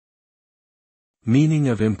Meaning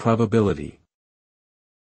of improbability.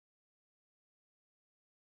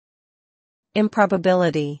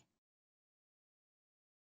 Improbability.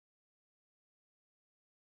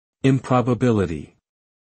 Improbability.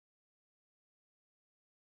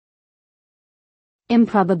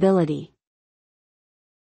 Improbability.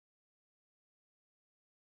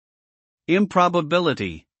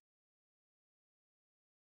 Improbability.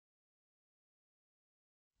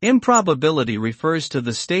 Improbability refers to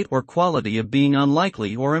the state or quality of being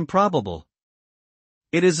unlikely or improbable.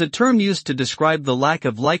 It is a term used to describe the lack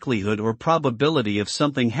of likelihood or probability of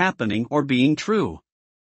something happening or being true.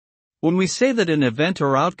 When we say that an event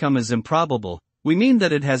or outcome is improbable, we mean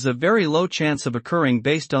that it has a very low chance of occurring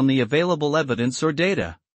based on the available evidence or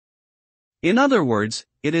data. In other words,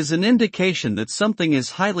 it is an indication that something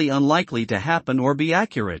is highly unlikely to happen or be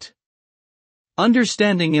accurate.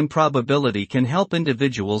 Understanding improbability can help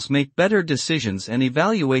individuals make better decisions and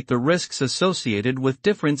evaluate the risks associated with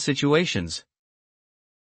different situations.